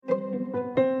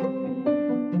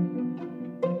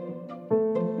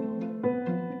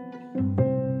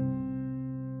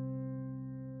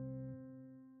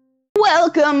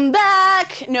Welcome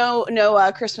back.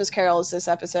 No Christmas carols this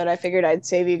episode. I figured I'd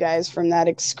save you guys from that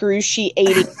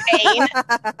excruciating pain.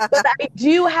 But I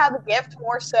do have a gift.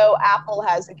 More so, Apple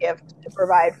has a gift to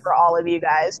provide for all of you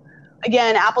guys.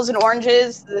 Again, apples and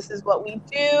oranges. This is what we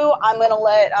do. I'm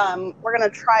gonna we're gonna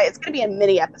try. It's gonna be a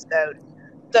mini episode.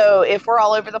 So if we're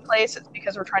all over the place, it's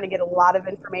because we're trying to get a lot of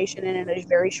information in a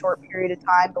very short period of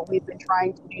time. But we've been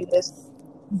trying to do this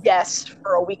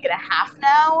for a week and a half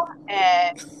now,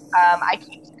 and I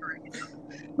keep screwing it up.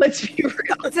 Let's be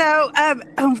real. So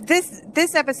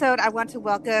this episode, I want to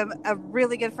welcome a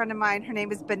really good friend of mine. Her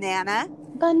name is Banana.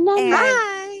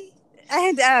 Hi.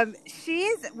 And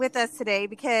she's with us today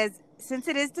because since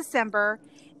it is December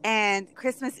and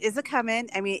Christmas is a-coming,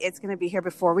 I mean, it's going to be here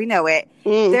before we know it.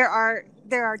 There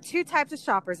are two types of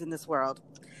shoppers in this world.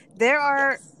 There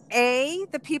are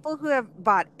the people who have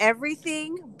bought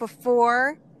everything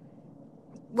before,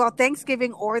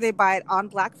 Thanksgiving, or they buy it on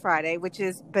Black Friday, which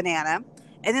is Banana.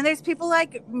 And then there's people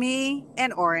like me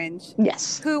and Orange.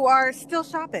 Yes. Who are still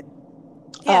shopping.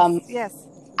 Yes.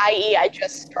 I.e., I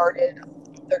just started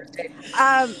Thursday.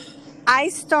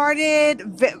 I've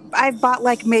bought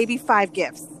like maybe 5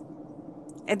 gifts.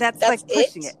 And that's like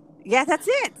pushing it. Yeah, that's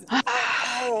it.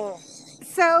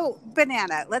 So,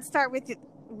 Banana, let's start with you.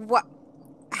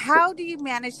 How do you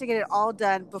manage to get it all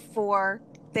done before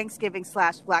Thanksgiving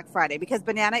 / Black Friday? Because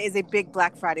Banana is a big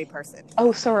Black Friday person.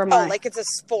 Oh, so am I. Oh, like it's a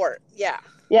sport. Yeah.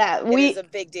 Yeah. It is a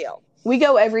big deal. We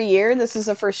go every year. This is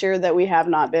the first year that we have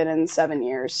not been in 7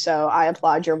 years. So I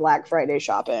applaud your Black Friday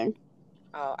shopping.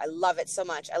 Oh, I love it so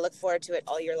much. I look forward to it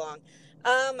all year long.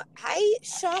 I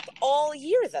shop all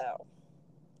year, though.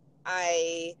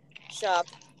 I shop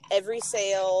every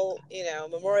sale,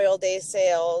 Memorial Day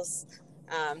sales,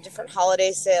 different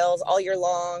holiday sales all year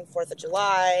long, 4th of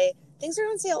July. Things are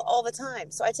on sale all the time.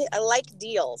 So I like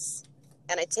deals,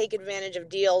 and I take advantage of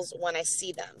deals when I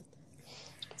see them.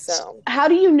 So how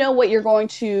do you know what you're going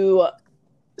to...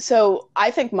 So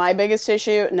I think my biggest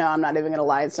issue... No, I'm not even going to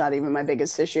lie. It's not even my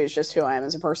biggest issue. It's just who I am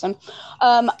as a person.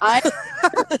 I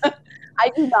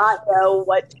do not know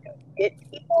what to get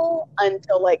people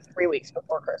until like 3 weeks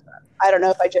before Christmas. I don't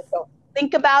know if I just don't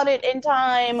think about it in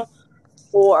time,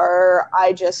 or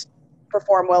I just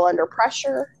perform well under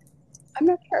pressure. I'm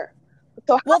not sure.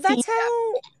 So that's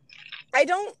how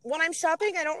when I'm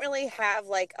shopping, I don't really have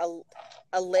like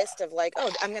a list of like,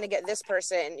 oh, I'm going to get this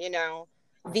person,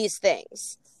 these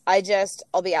things.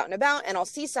 I'll be out and about and I'll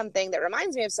see something that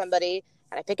reminds me of somebody,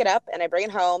 and I pick it up and I bring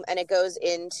it home, and it goes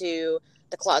into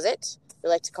the closet. We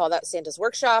like to call that Santa's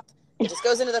workshop. It just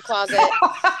goes into the closet.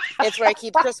 It's where I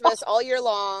keep Christmas all year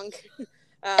long.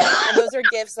 And those are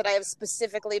gifts that I have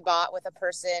specifically bought with a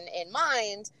person in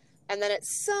mind. And then at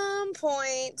some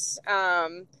point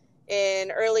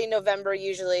in early November,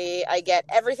 usually, I get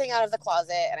everything out of the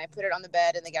closet and I put it on the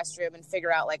bed in the guest room and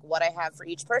figure out like what I have for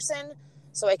each person,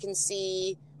 so I can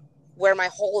see where my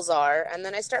holes are. And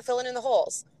then I start filling in the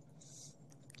holes.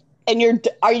 And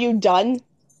are you done?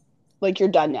 Like, you're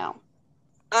done now?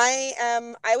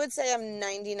 I would say I'm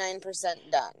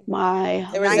 99% done.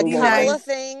 There was a couple of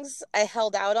things I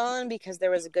held out on because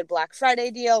there was a good Black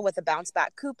Friday deal with a bounce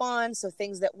back coupon. So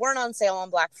things that weren't on sale on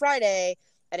Black Friday,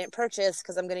 I didn't purchase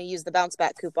because I'm going to use the bounce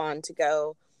back coupon to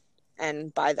go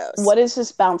and buy those. What is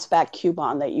this bounce back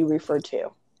coupon that you referred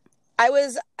to? I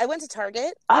went to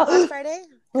Target on Black Friday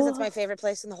because it's my favorite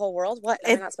place in the whole world. What?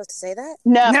 Am I not supposed to say that?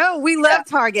 No, we love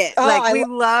Target. We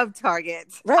love Target.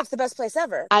 Right, it's the best place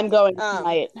ever. I'm going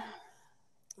tonight.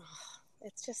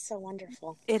 It's just so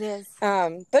wonderful. It is.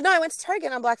 But no, I went to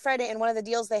Target on Black Friday, and one of the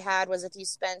deals they had was if you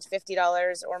spent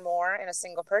 $50 or more in a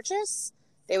single purchase,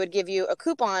 they would give you a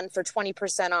coupon for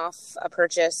 20% off a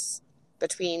purchase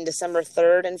between December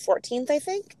 3rd and 14th, I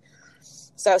think.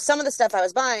 So some of the stuff I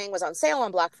was buying was on sale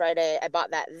on Black Friday. I bought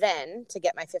that then to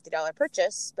get my $50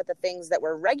 purchase. But the things that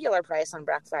were regular price on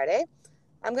Black Friday,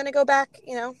 I'm going to go back,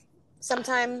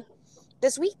 sometime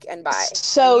this week and buy.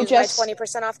 So just my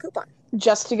 20% off coupon.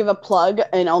 Just to give a plug,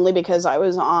 and only because I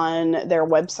was on their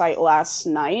website last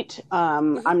night.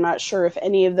 I'm not sure if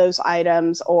any of those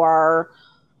items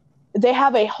they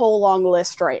have a whole long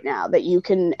list right now that you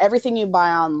can, everything you buy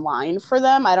online for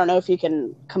them. I don't know if you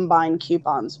can combine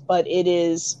coupons, but it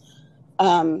is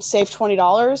save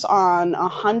 $20 on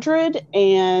 100,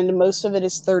 and most of it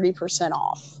is 30%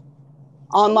 off.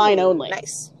 Online only.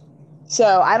 Nice.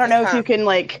 So I don't know if you can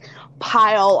like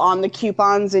pile on the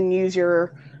coupons and use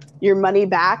your money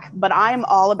back, but I'm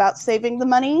all about saving the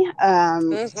money.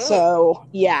 So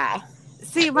yeah.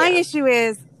 See, my issue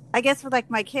is, I guess for like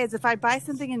my kids, if I buy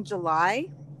something in July,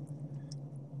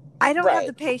 I don't have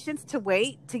the patience to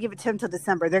wait to give it to them till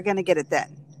December. They're going to get it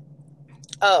then.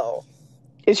 Oh.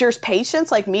 Is yours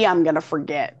patience? Like me, I'm gonna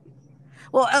forget.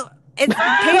 Well, it's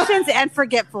patience and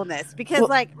forgetfulness because,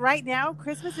 like, right now,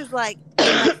 Christmas is like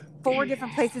in like 4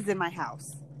 different places in my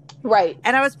house. Right.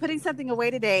 And I was putting something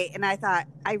away today, and I thought,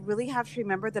 I really have to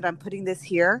remember that I'm putting this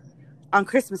here on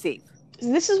Christmas Eve.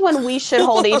 This is when we should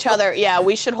hold each other. Yeah,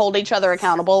 we should hold each other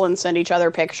accountable and send each other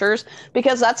pictures,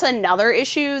 because that's another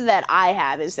issue that I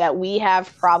have, is that we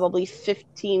have probably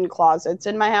 15 closets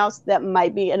in my house. That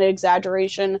might be an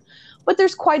exaggeration, but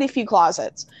there's quite a few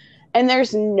closets, and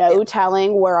there's no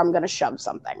telling where I'm going to shove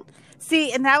something.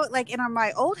 See, and that, like, in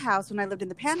my old house when I lived in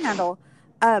the Panhandle,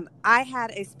 I had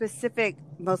a specific,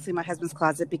 mostly my husband's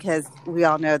closet, because we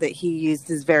all know that he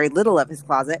uses very little of his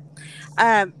closet.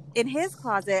 In his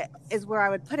closet is where I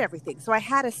would put everything. So I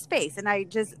had a space, and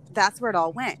that's where it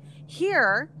all went.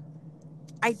 Here,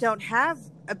 I don't have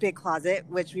a big closet,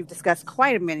 which we've discussed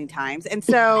quite many times. And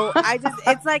so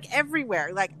it's like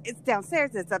everywhere. Like, it's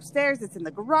downstairs, it's upstairs, it's in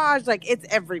the garage, like it's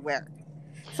everywhere.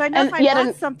 So I know if I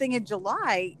bought something in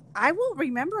July, I will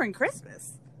remember in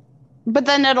Christmas. But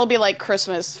then it'll be like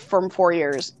Christmas from 4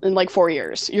 years. In like 4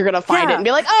 years, you're going to find it and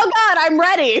be like, oh God, I'm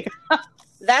ready.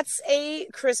 That's a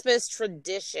Christmas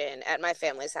tradition at my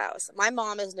family's house. My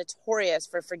mom is notorious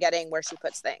for forgetting where she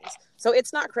puts things. So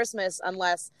it's not Christmas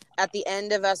unless at the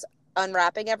end of us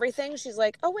unwrapping everything, she's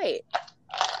like, oh wait,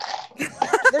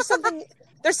 there's something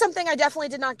I definitely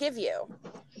did not give you.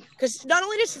 Because not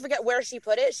only did she forget where she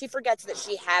put it, she forgets that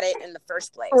she had it in the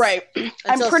first place. Right.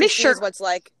 I'm pretty sure what's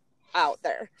like out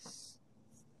there.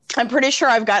 I'm pretty sure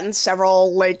I've gotten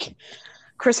several like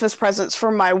Christmas presents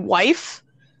from my wife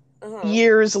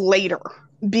years later,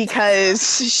 because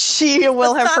she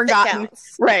will have forgotten.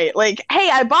 Right. Like, hey,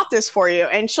 I bought this for you.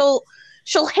 And she'll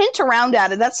hint around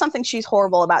at it. That's something she's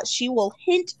horrible about. She will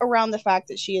hint around the fact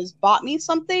that she has bought me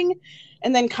something,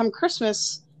 and then come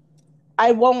Christmas,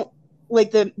 I won't, like,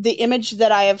 the image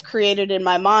that I have created in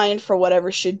my mind for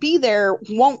whatever should be there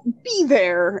won't be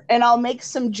there, and I'll make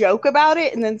some joke about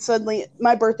it, and then suddenly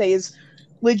my birthday is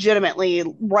legitimately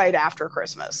right after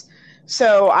Christmas.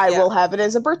 So I will have it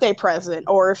as a birthday present,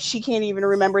 or if she can't even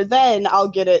remember then, I'll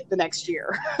get it the next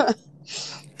year.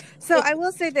 So I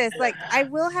will say this, like, I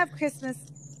will have Christmas.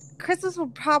 Christmas will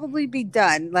probably be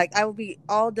done. Like, I will be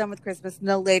all done with Christmas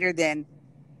no later than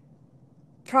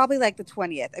probably like the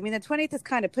 20th. I mean, the 20th is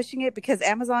kind of pushing it because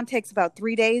Amazon takes about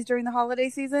 3 days during the holiday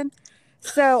season.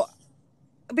 So,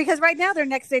 because right now they're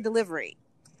next day delivery.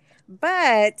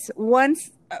 But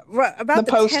once, about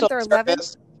the 10th or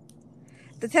 11th,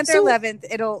 the 10th or 11th,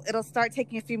 it'll start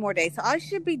taking a few more days. So I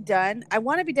should be done. I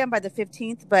want to be done by the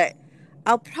 15th, but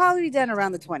I'll probably be done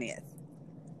around the 20th.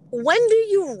 When do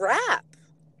you wrap?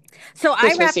 So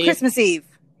I wrap Christmas Eve.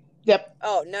 Yep.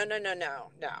 Oh, no.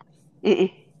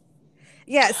 Mm-mm.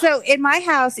 Yeah, so in my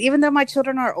house, even though my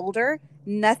children are older,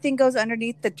 nothing goes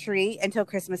underneath the tree until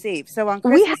Christmas Eve. So on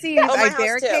Christmas Eve, I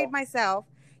barricade myself.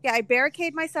 Yeah, I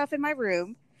barricade myself in my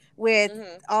room with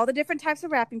all the different types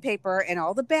of wrapping paper and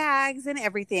all the bags and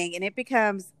everything, and it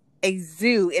becomes a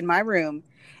zoo in my room,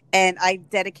 and I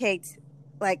dedicate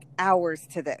like hours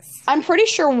to this. I'm pretty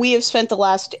sure we have spent the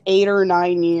last 8 or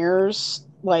 9 years,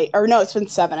 it's been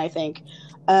 7, I think,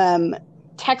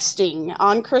 texting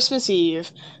on Christmas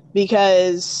Eve,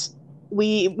 because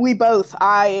we both,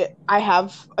 I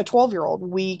have a 12-year-old.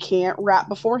 We can't wrap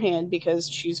beforehand because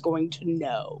she's going to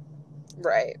know.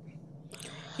 Right.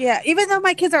 Yeah, even though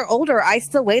my kids are older, I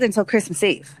still wait until Christmas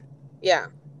Eve. Yeah.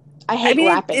 I hate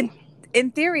wrapping.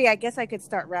 In theory, I guess I could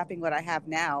start wrapping what I have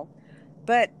now.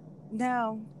 But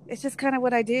no, it's just kind of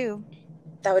what I do.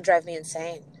 That would drive me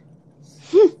insane.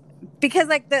 Because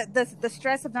like the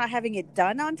stress of not having it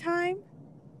done on time.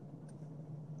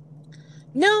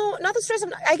 No, not the stress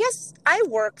of, I guess I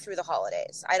work through the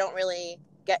holidays. I don't really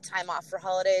get time off for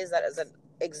holidays. That doesn't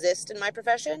exist in my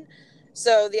profession.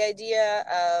 So the idea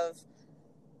of,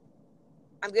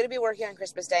 I'm going to be working on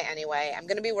Christmas Day anyway. I'm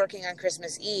going to be working on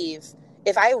Christmas Eve.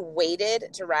 If I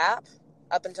waited to wrap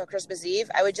up until Christmas Eve,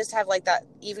 I would just have like that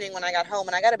evening when I got home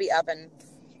and I got to be up and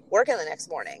working the next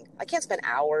morning. I can't spend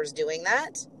hours doing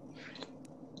that.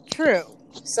 True.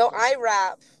 So I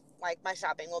wrap, like my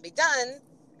shopping will be done,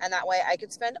 and that way I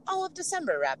could spend all of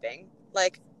December wrapping,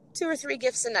 like 2 or 3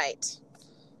 gifts a night.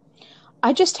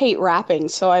 I just hate wrapping,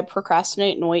 so I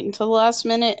procrastinate and wait until the last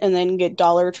minute and then get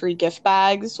Dollar Tree gift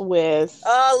bags with...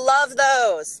 Oh, love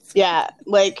those! Yeah,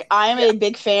 like, I'm a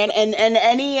big fan, and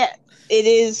it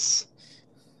is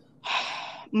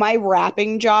my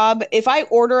wrapping job. If I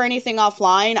order anything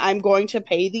offline, I'm going to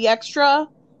pay the extra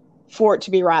for it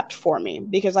to be wrapped for me,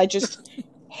 because I just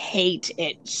hate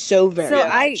it so very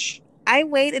much. I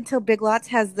wait until Big Lots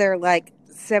has their, like,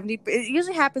 70. It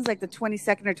usually happens like the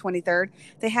 22nd or 23rd.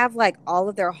 They have like all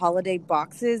of their holiday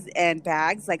boxes and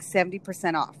bags like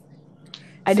 70% off.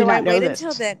 I did not know this.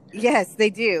 Until then. Yes,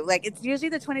 they do. Like it's usually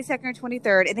the 22nd or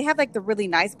 23rd, and they have like the really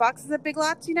nice boxes at Big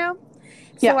Lots, you know.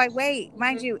 So I wait,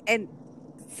 mind you, and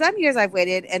some years I've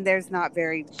waited and there's not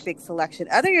very big selection.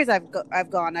 Other years I've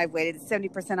waited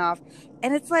 70% off,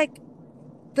 and it's like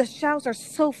the shelves are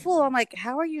so full. I'm like,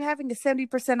 how are you having a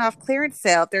 70% off clearance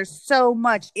sale if there's so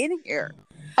much in here?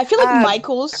 I feel like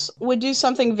Michael's would do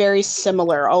something very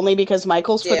similar, only because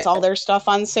Michael's puts all their stuff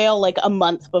on sale like a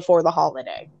month before the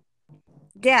holiday.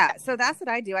 Yeah, so that's what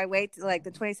I do. I wait till like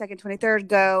the 22nd, 23rd,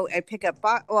 go and pick up,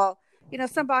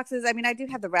 some boxes. I mean, I do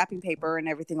have the wrapping paper and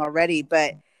everything already,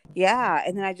 but yeah.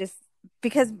 And then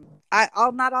because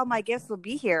not all my gifts will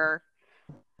be here.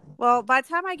 Well, by the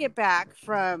time I get back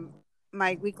from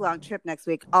my week-long trip next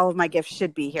week, all of my gifts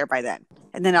should be here by then.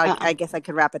 And then I guess I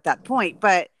could wrap at that point.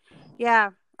 But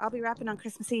yeah, I'll be wrapping on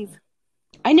Christmas Eve.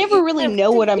 I never really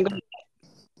know what I'm going to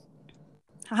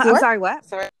get. I'm sorry, what?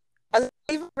 Sorry.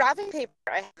 Wrapping paper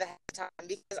I have ahead of time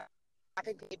because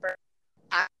wrapping paper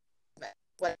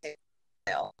when I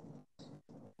sale.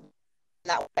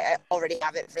 That way I already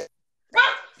have it for.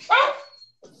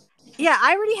 Yeah,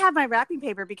 I already have my wrapping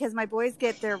paper because my boys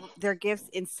get their gifts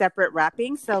in separate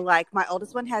wrapping. So like my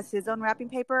oldest one has his own wrapping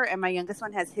paper and my youngest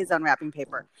one has his own wrapping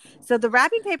paper. So the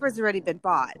wrapping paper has already been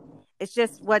bought. It's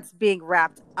just what's being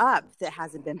wrapped up that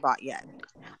hasn't been bought yet.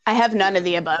 I have none of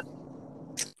the above.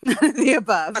 The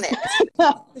above.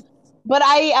 But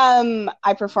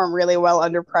I perform really well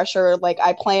under pressure. Like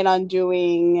I plan on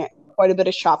doing quite a bit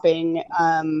of shopping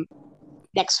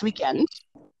next weekend.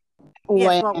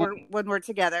 Yes, when we're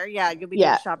together. Yeah, you'll be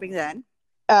doing shopping then.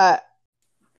 So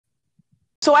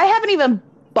I haven't even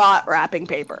bought wrapping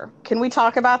paper. Can we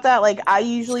talk about that? Like I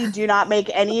usually do not make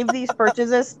any of these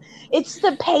purchases. It's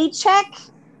the paycheck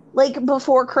like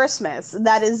before Christmas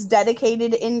that is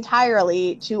dedicated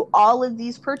entirely to all of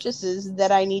these purchases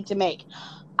that I need to make.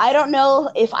 I don't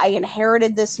know if I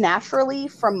inherited this naturally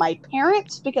from my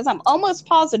parents because I'm almost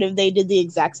positive they did the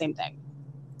exact same thing.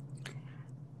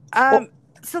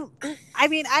 So, I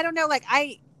mean, I don't know. Like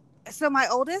so my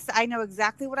oldest, I know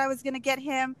exactly what I was going to get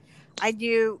him. I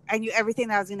knew everything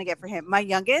that I was going to get for him. My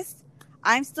youngest,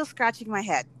 I'm still scratching my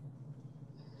head.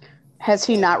 Has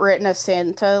he not written a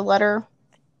Santa letter?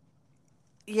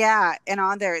 Yeah, and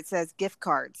on there it says gift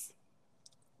cards.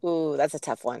 Ooh, that's a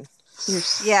tough one.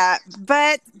 Yeah,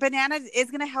 but Banana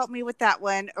is going to help me with that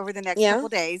one over the next couple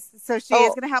days. So she is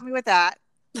going to help me with that.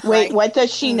 Wait, what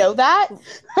does she know that?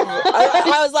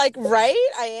 I was like, right?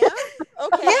 I am?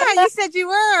 Okay. Yeah, you said you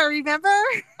were, remember?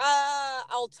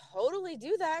 I'll totally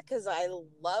do that because I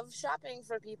love shopping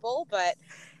for people, but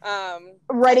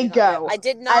ready, go. I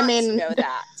did not know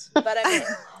that. But I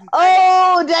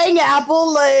mean dang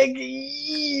Apple, like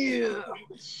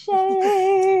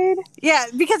shade. Yeah,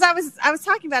 because I was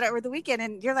talking about it over the weekend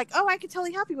and you're like, oh, I could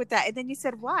totally help you with that. And then you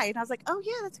said why? And I was like, oh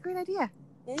yeah, that's a great idea.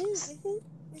 Mm-hmm.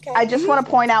 Okay. I just want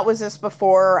to point out, was this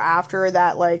before or after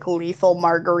that like lethal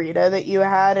margarita that you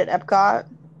had at Epcot?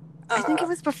 I think it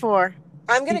was before.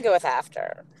 I'm gonna go with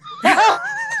after. Well,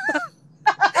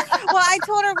 I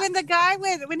told her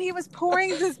when he was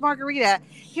pouring this margarita,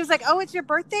 he was like, oh, it's your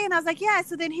birthday? And I was like, yeah.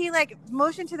 So then he like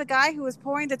motioned to the guy who was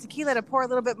pouring the tequila to pour a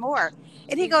little bit more.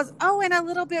 And he goes, oh, and a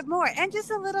little bit more and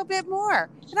just a little bit more.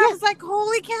 And I was like,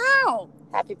 holy cow.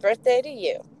 Happy birthday to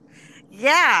you.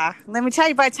 Yeah. Let me tell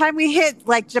you, by the time we hit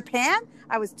like Japan,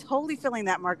 I was totally feeling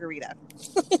that margarita.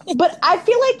 But I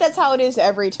feel like that's how it is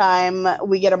every time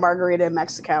we get a margarita in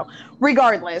Mexico,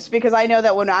 regardless, because I know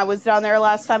that when I was down there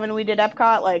last time and we did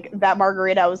Epcot, like that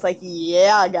margarita, I was like,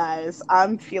 yeah, guys,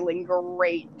 I'm feeling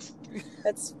great.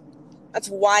 That's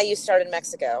why you started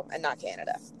Mexico and not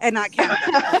Canada. That's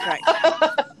right.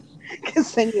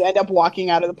 Because then you end up walking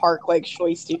out of the park like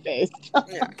shoisty faced.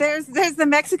 Yeah. There's the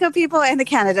Mexico people and the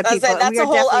Canada people. That's a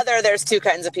whole other. There's two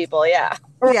kinds of people. Yeah.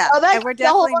 Yeah. And we're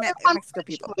definitely Mexico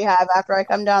people. We have after I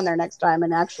come down there next time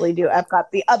and actually do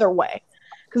Epcot the other way,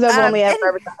 because I've only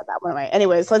ever done it that one way.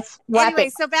 Anyways, let's wrap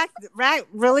it. So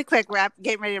really quick.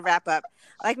 Getting ready to wrap up.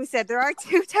 Like we said, there are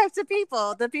two types of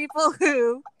people. The people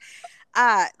who,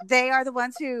 they are the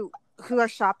ones who are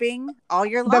shopping all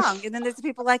year long, and then there's the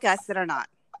people like us that are not.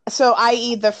 So,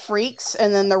 i.e. the freaks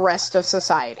and then the rest of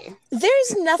society.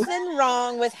 There's nothing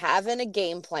wrong with having a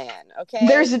game plan, okay?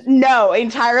 There's no,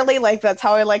 entirely, like, that's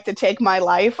how I like to take my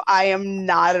life. I am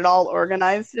not at all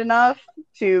organized enough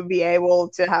to be able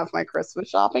to have my Christmas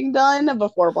shopping done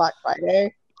before Black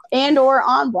Friday and or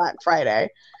on Black Friday.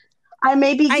 I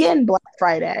may begin Black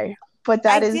Friday. but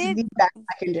that is the best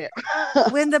I can do.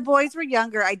 When the boys were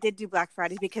younger, I did do Black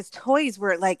Friday because toys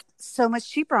were like so much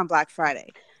cheaper on Black Friday.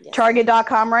 Yeah.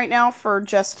 Target.com right now for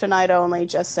just tonight only,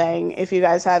 just saying if you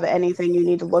guys have anything you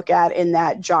need to look at in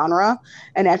that genre,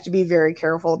 and I have to be very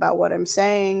careful about what I'm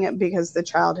saying because the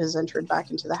child has entered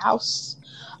back into the house.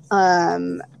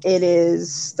 It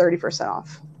is 30%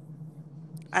 off.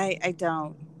 I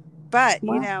don't, but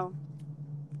Well, you know,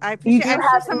 I appreciate. I'm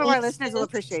sure some of our listeners will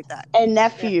appreciate that. And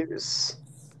nephews.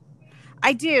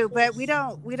 I do, but we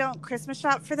don't Christmas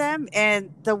shop for them.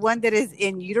 And the one that is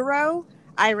in utero,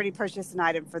 I already purchased an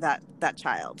item for that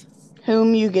child,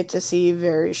 whom you get to see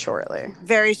very shortly.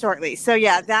 Very shortly. So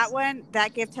yeah,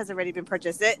 that gift has already been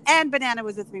purchased. And Banana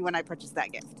was with me when I purchased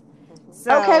that gift.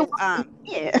 So okay,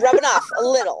 yeah. Rubbing off a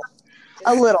little.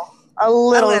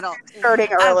 Starting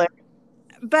early.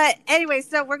 But anyway,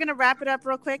 so we're going to wrap it up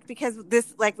real quick because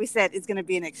this, like we said, is going to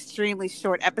be an extremely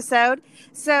short episode.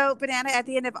 So, Banana, at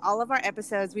the end of all of our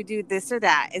episodes, we do this or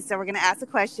that. And so we're going to ask a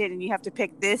question and you have to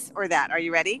pick this or that. Are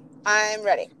you ready? I'm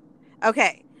ready.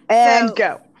 Okay. And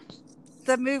go.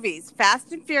 The movies,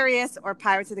 Fast and Furious or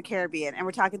Pirates of the Caribbean? And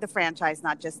we're talking the franchise,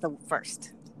 not just the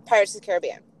first. Pirates of the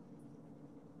Caribbean.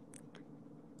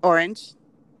 Orange.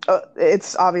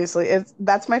 It's obviously,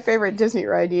 that's my favorite Disney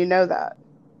ride. You know that.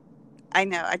 I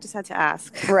know. I just had to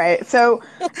ask. Right. So,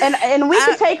 and we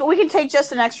can take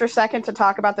just an extra second to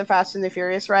talk about the Fast and the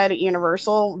Furious ride at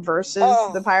Universal versus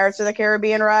the Pirates of the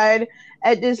Caribbean ride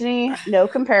at Disney. No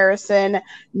comparison.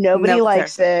 Nobody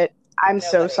likes it. I'm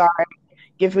so sorry.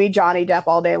 Give me Johnny Depp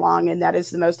all day long, and that is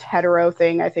the most hetero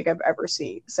thing I think I've ever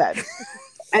said.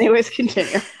 Anyways,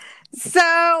 continue. So,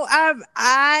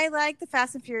 I like the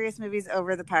Fast and Furious movies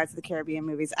over the Pirates of the Caribbean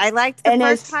movies. I liked the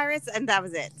first Pirates, and that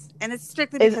was it. And it's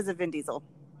strictly because of Vin Diesel.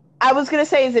 I was going to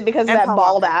say, is it because of that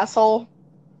bald asshole?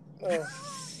 So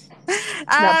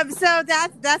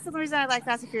that's the reason I like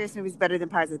Fast and Furious movies better than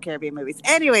Pirates of the Caribbean movies.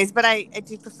 Anyways, but I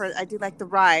do like the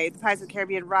Pirates of the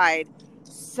Caribbean ride,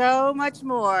 so much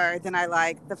more than I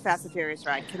like the Fast and Furious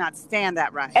ride. Cannot stand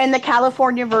that ride. And the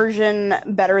California version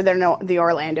better than the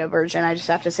Orlando version. I just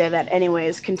have to say that.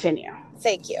 Anyways, continue.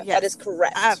 Thank you. Yes. That is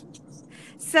correct.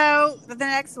 So the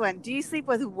next one: do you sleep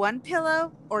with one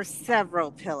pillow or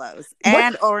several pillows?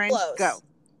 And Orange, go.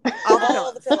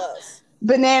 All the pillows.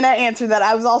 Banana answered that.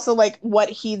 I was also like, what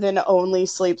heathen only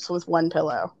sleeps with one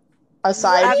pillow,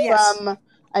 aside from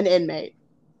an inmate?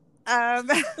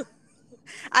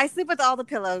 I sleep with all the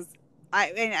pillows.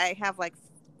 I have like,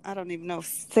 I don't even know,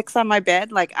 6 on my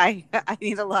bed. Like I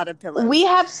need a lot of pillows. We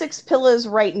have 6 pillows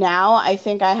right now. I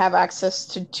think I have access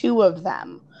to 2 of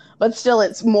them, but still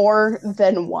it's more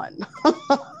than 1.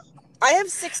 I have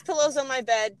 6 pillows on my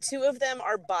bed. 2 of them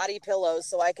are body pillows,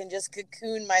 so I can just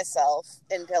cocoon myself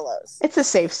in pillows. It's a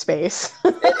safe space.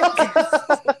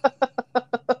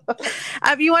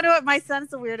 You want to know what? My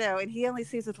son's a weirdo, and he only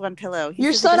sleeps with 1 pillow.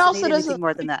 Your son also doesn't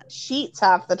more than that. Sheets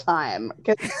half the time,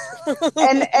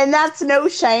 and that's no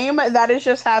shame. That is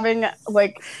just having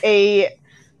like a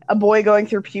boy going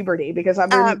through puberty. Because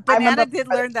Banana did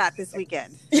learn that this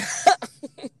weekend.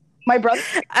 My brother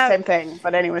did the same thing.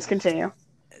 But anyways, continue.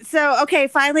 So okay,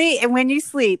 finally, and when you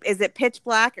sleep, is it pitch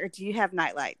black or do you have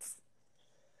night lights?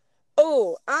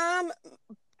 Oh,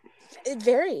 it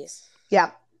varies.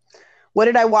 Yeah. What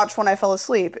did I watch when I fell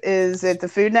asleep? Is it the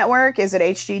Food Network? Is it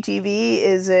HGTV?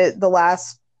 Is it The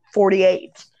Last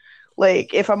 48?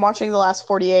 Like, if I'm watching The Last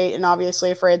 48 and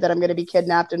obviously afraid that I'm going to be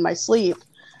kidnapped in my sleep,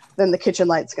 then the kitchen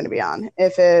light's going to be on.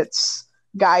 If it's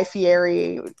Guy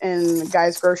Fieri and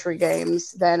Guy's Grocery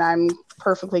Games, then I'm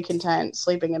perfectly content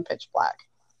sleeping in pitch black.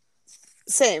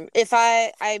 Same. If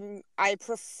I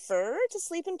prefer to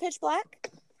sleep in pitch black,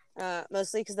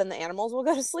 mostly because then the animals will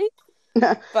go to sleep.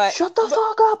 But shut the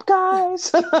fuck up,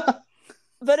 guys.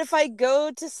 But if I go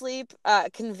to sleep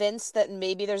convinced that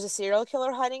maybe there's a serial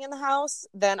killer hiding in the house,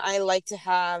 then I like to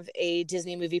have a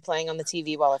Disney movie playing on the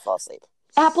TV while I fall asleep.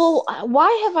 Apple, why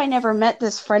have I never met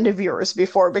this friend of yours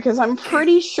before? Because I'm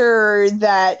pretty sure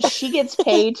that she gets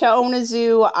paid to own a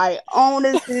zoo. I own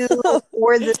a zoo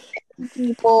for the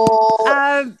people.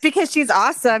 Because she's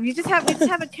awesome. We just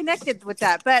haven't connected with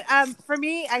that. But for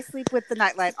me, I sleep with the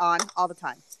nightlight on all the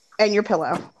time. And your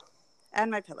pillow.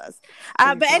 And my pillows.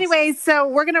 But anyways, so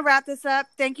we're going to wrap this up.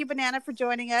 Thank you, Banana, for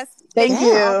joining us. Thank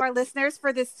you. All of our listeners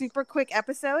for this super quick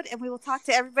episode. And we will talk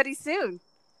to everybody soon.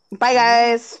 Bye,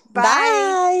 guys.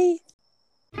 Bye.